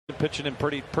Pitching him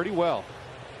pretty well.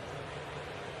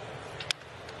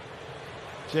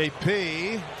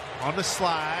 JP on the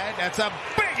slide. That's a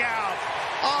big out.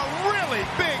 A really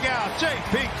big out.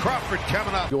 JP Crawford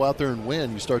coming up. Go out there and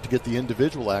win. You start to get the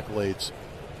individual accolades.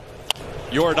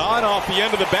 Jordan off the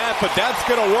end of the bat, but that's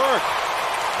going to work.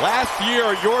 Last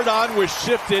year, Jordan was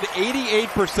shifted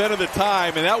 88% of the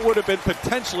time, and that would have been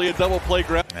potentially a double play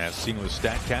grab. As seen with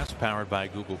StatCast, powered by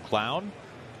Google Cloud.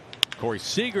 Corey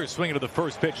Seager swinging to the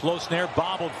first pitch. Low snare,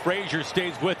 bobbled. Frazier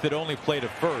stays with it, only play to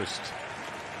first.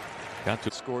 Got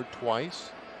to scored twice.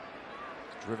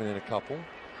 He's driven in a couple.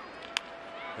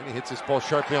 And he hits this ball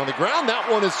sharply on the ground. That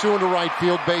one is through into right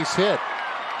field, base hit.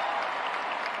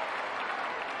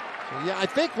 So yeah, I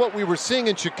think what we were seeing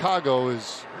in Chicago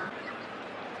is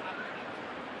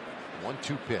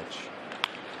 1-2 pitch.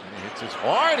 And he hits this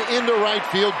hard into right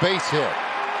field, base hit.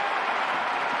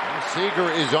 And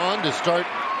Seager is on to start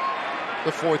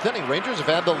the fourth inning. Rangers have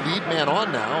had the lead man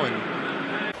on now.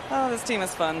 And oh, this team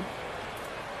is fun.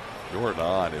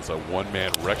 Jordan is a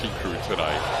one-man wrecking crew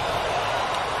tonight.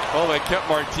 Oh, they kept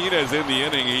Martinez in the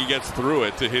inning. He gets through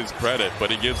it, to his credit, but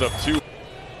he gives up 2.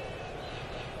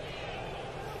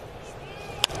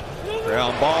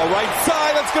 Ground ball right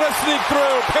side. That's going to sneak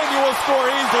through. Pena will score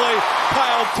easily.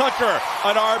 Kyle Tucker,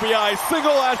 an RBI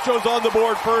single. Astros on the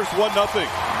board first, 1-0.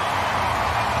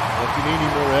 If you need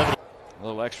any more evidence. A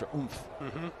little extra oomph.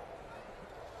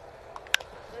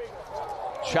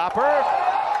 Chopper.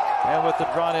 And with the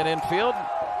drawn in infield,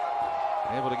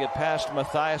 able to get past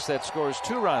Mathias, that scores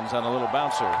 2 runs on a little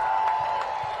bouncer.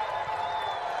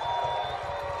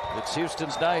 It's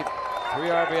Houston's night. 3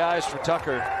 RBIs for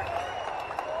Tucker.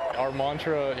 Our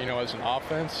mantra, as an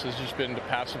offense has just been to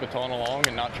pass the baton along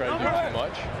and not try to do too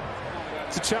much.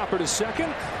 It's a chopper to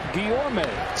second. Guillorme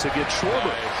to get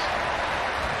Schwarber.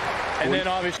 And then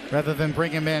obviously, rather than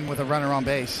bring him in with a runner on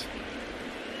base.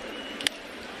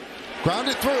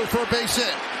 Grounded through for a base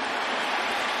hit.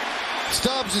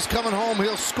 Stubbs is coming home.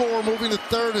 He'll score. Moving to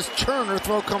third as Turner.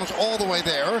 Throw comes all the way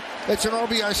there. It's an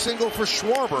RBI single for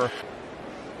Schwarber.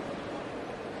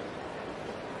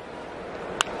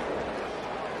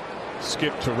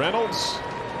 Skip to Reynolds.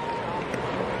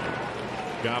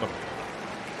 Got him.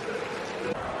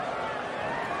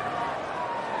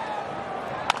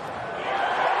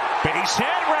 Base hit,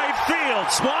 right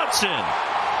field. Swanson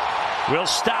will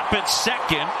stop at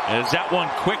second as that one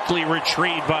quickly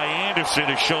retrieved by Anderson,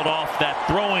 who showed off that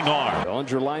throwing arm.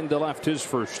 Bellinger lined to left his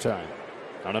first time.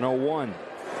 On an 0-1.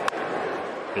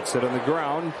 It's hit on the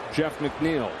ground. Jeff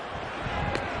McNeil.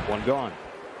 1 gone.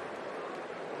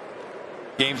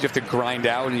 Games you have to grind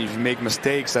out, and you make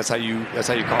mistakes. That's how you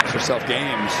cost yourself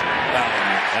games.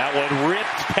 That one ripped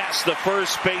past the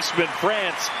first baseman,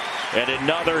 France, and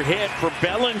another hit for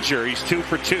Bellinger. He's 2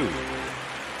 for 2.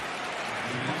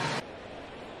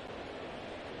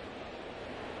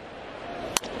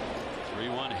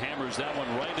 Hammers that one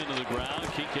right into the ground.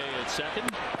 Kike at second.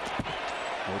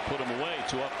 Will put him away.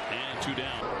 2 up and 2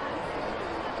 down.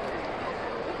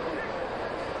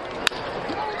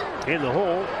 In the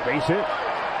hole, base hit.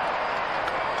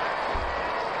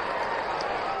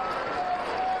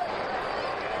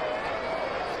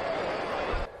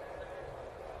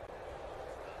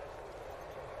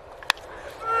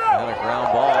 And a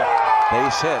ground ball,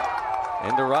 base hit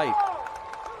into right.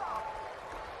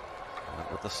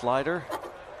 With the slider.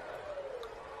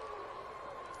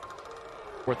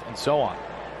 And so on.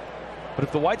 But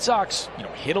if the White Sox,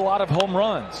 hit a lot of home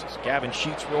runs, Gavin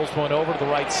Sheets rolls one over to the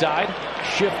right side,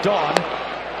 shift on.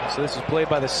 So this is played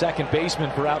by the second baseman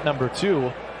for out number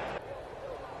 2.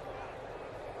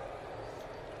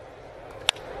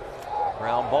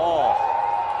 Ground ball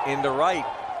into right.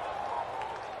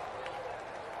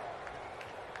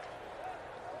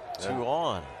 2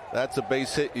 on. That's a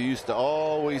base hit you used to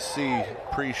always see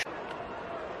pre.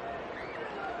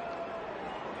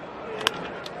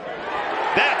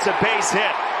 That's a base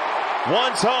hit.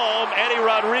 One's home. Eddie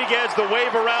Rodriguez, the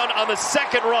wave around on the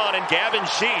second run, and Gavin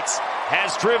Sheets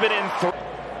has driven in 3.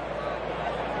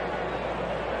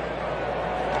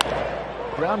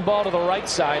 Ground ball to the right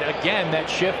side. Again, that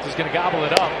shift is going to gobble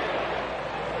it up.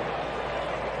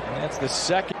 And that's the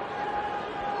second.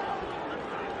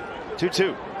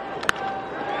 2-2.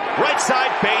 Right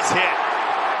side base hit.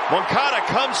 Moncada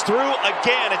comes through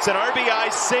again. It's an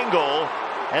RBI single.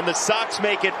 And the Sox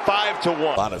make it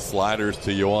 5-1. A lot of sliders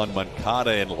to Yoan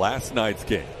Moncada in last night's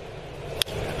game.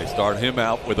 And they start him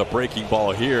out with a breaking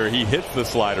ball here. He hits the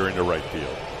slider into right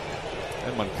field.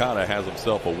 And Moncada has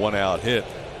himself a 1-out hit.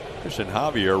 Christian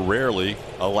Javier rarely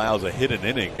allows a hit an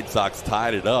inning. Red Sox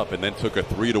tied it up and then took a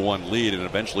 3-1 lead and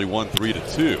eventually won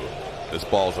 3-2. This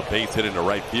ball's a base hit into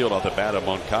right field off the bat of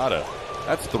Moncada.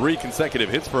 That's 3 consecutive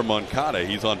hits for Moncada.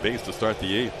 He's on base to start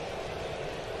the 8th.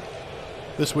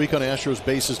 This week on Astros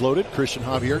Bases Loaded, Christian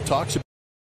Javier talks about